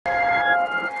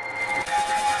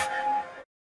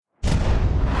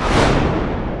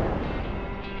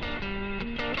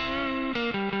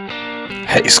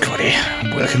Hey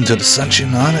Squaddy, welcome to the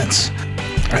Sanxian Islands.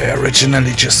 I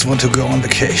originally just want to go on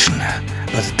vacation,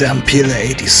 but the damn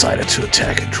PLA decided to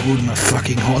attack and ruin my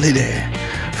fucking holiday.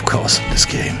 Of course, in this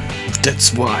game.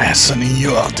 That's why I'm sending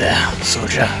you out there,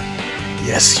 soldier.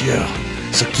 Yes, you.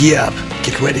 So gear up,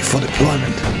 get ready for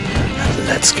deployment. And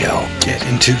let's go. Get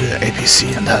into the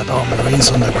APC and have our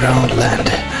marines on the ground land,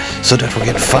 so that we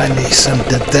can finally send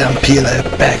that damn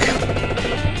PLA back.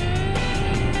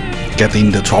 Get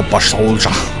in the chopper, soldier,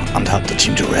 and help the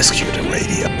team to rescue the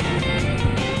radio.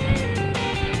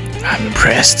 I'm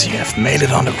impressed you have made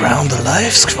it on the ground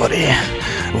alive, Squaddy.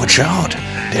 Watch out,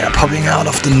 they are popping out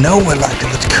of the nowhere like the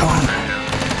Viet Cong.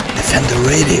 Defend the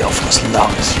radio for as long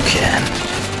as you can.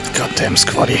 Goddamn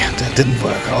Squaddy, that didn't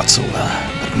work out so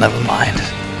well, but never mind.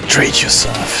 Treat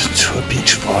yourself to a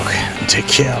beach walk and take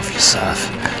care of yourself.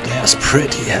 There's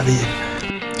pretty heavy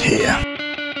here.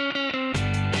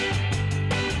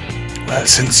 Well,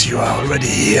 since you are already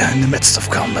here in the midst of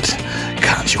combat,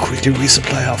 can't you quickly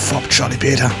resupply our FOB Charlie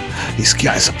Beta? These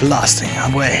guys are blasting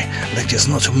away like there's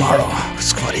no tomorrow,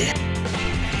 Squaddy.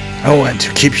 Oh, and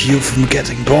to keep you from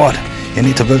getting bored, you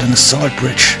need to build an assault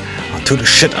bridge onto the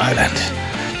shit island.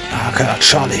 Okay,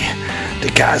 Charlie,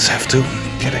 the guys have to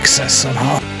get access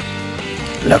somehow.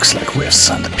 Looks like we've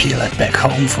sent the PLA back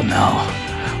home for now.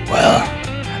 Well,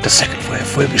 the second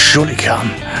wave will be surely come,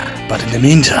 but in the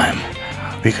meantime,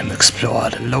 we can explore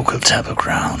the local temple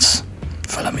grounds.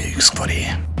 Follow me, Squaddy.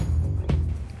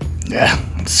 Yeah,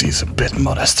 it seems a bit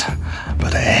modest,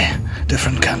 but hey,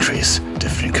 different countries,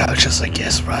 different cultures, I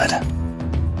guess, right?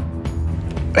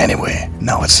 Anyway,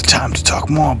 now it's the time to talk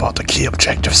more about the key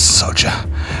objectives, soldier.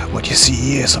 What you see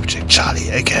here is Object Charlie,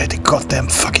 aka the goddamn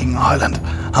fucking island.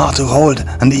 Hard to hold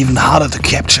and even harder to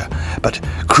capture, but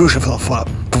crucial for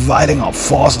providing our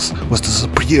forces with the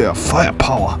superior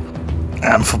firepower.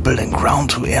 And for building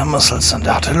ground-to-air missiles and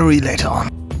artillery later on.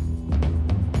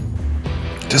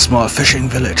 The small fishing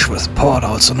village with port,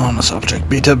 also known as Object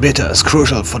Beta Beta, is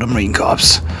crucial for the Marine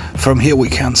Corps. From here we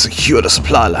can secure the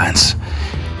supply lines.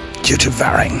 Due to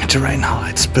varying terrain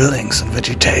heights, buildings and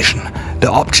vegetation,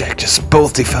 the object is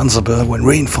both defensible when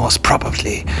reinforced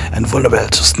properly and vulnerable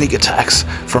to sneak attacks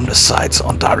from the sides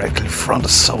or directly front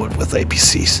assault with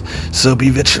APCs. So be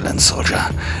vigilant, soldier.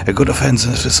 A good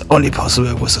offensive is only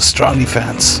possible with a strong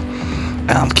defense.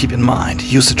 And keep in mind,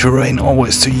 use the terrain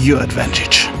always to your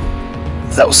advantage.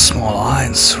 Those small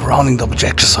islands surrounding the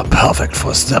objectives are perfect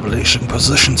for establishing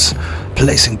positions,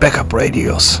 placing backup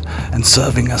radios, and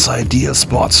serving as ideal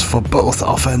spots for both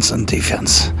offense and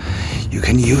defense. You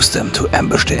can use them to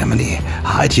ambush the enemy,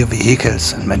 hide your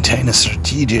vehicles, and maintain a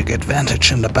strategic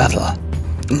advantage in the battle.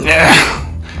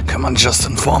 Command just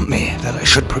informed me that I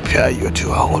should prepare you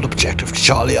to hold Objective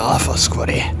Charlie Alpha,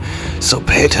 Squaddy. So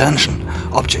pay attention.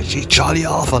 Objective Charlie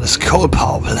Alpha is a coal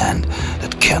power plant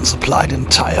that can supply the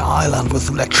entire island with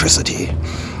electricity.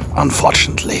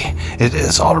 Unfortunately, it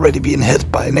has already been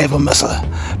hit by a naval missile,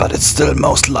 but it's still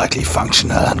most likely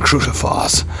functional and crucial for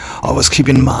us. Always keep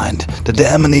in mind that the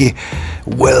enemy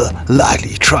will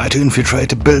likely try to infiltrate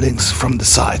the buildings from the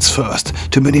sides first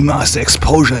to minimize the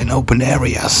exposure in open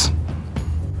areas.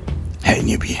 Hey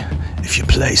newbie, if you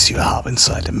place your hub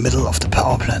inside the middle of the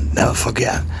power plant, never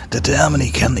forget that the enemy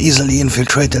can easily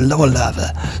infiltrate the lower level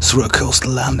through a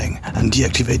coastal landing and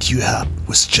deactivate your hub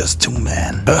with just 2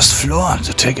 men. First floor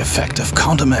to take effective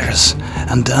countermeasures,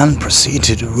 and then proceed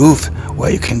to the roof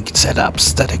where you can set up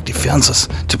static defenses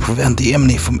to prevent the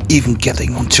enemy from even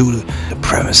getting onto the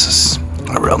premises.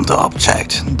 Around the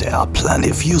object, there are plenty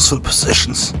of useful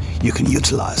positions you can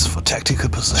utilize for tactical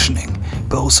positioning,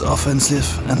 both offensive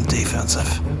and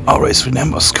defensive. Always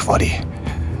remember, Squaddy,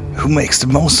 who makes the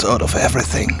most out of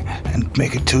everything and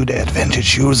make it to their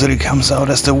advantage usually comes out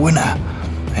as the winner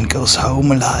and goes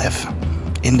home alive.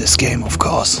 In this game, of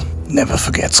course. Never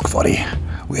forget, Squaddy,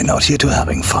 we're not here to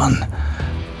having fun,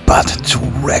 but to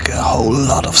wreck a whole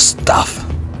lot of stuff.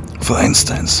 For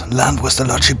instance, land with the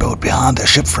logi boat behind the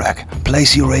shipwreck,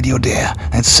 place your radio there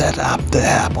and set up the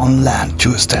hub on land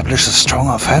to establish a strong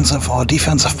offensive or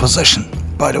defensive position.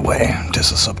 By the way,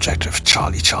 this is Objective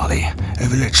Charlie Charlie, a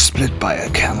village split by a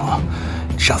canal.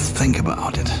 Just think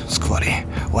about it, Squaddy.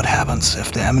 What happens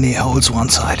if the enemy holds one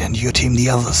side and your team the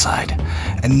other side,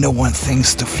 and no one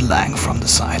thinks to flank from the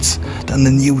sides? Then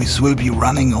the newbies will be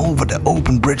running over the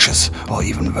open bridges, or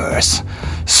even worse,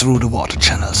 through the water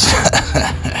channels.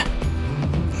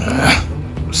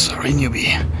 Sorry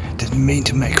newbie, didn't mean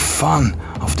to make fun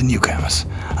of the newcomers.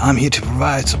 I'm here to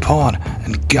provide support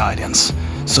and guidance,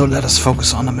 so let us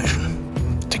focus on the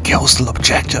mission. The coastal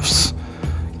objectives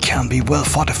can be well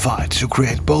fortified to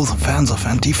create both offensive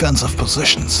and defensive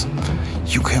positions.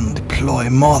 You can deploy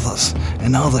mortars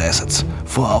and other assets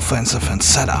for offensive and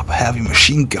set up heavy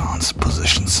machine guns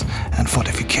positions and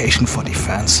fortification for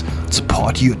defense.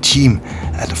 Support your team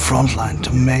at the front line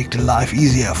to make the life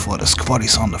easier for the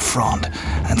squaddies on the front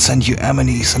and send your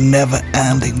enemies a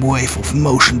never-ending wave of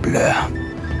motion blur.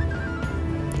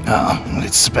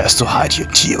 It's best to hide your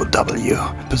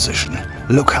TOW position.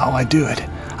 Look how I do it.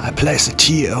 I place a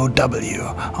TOW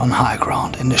on high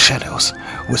ground in the shadows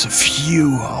with a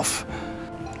view of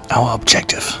our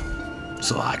objective,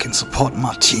 so I can support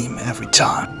my team every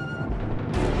time.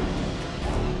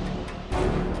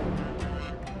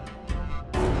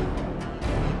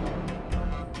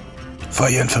 For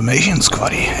your information,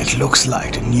 Squaddie, it looks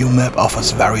like the new map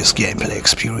offers various gameplay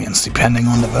experience depending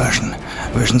on the version.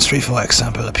 Version 3, for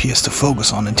example, appears to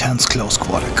focus on intense close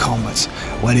quarter combats,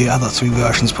 while the other 3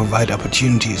 versions provide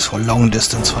opportunities for long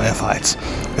distance firefights.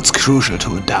 It's crucial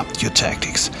to adapt your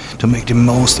tactics to make the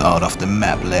most out of the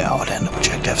map layout and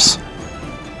objectives.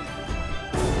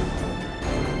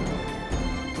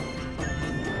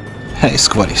 Hey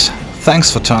Squaddies, thanks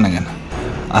for tuning in.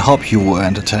 I hope you were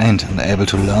entertained and able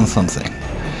to learn something.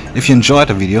 If you enjoyed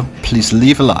the video, please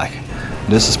leave a like.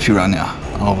 This is Piranha,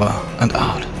 over and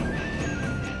out.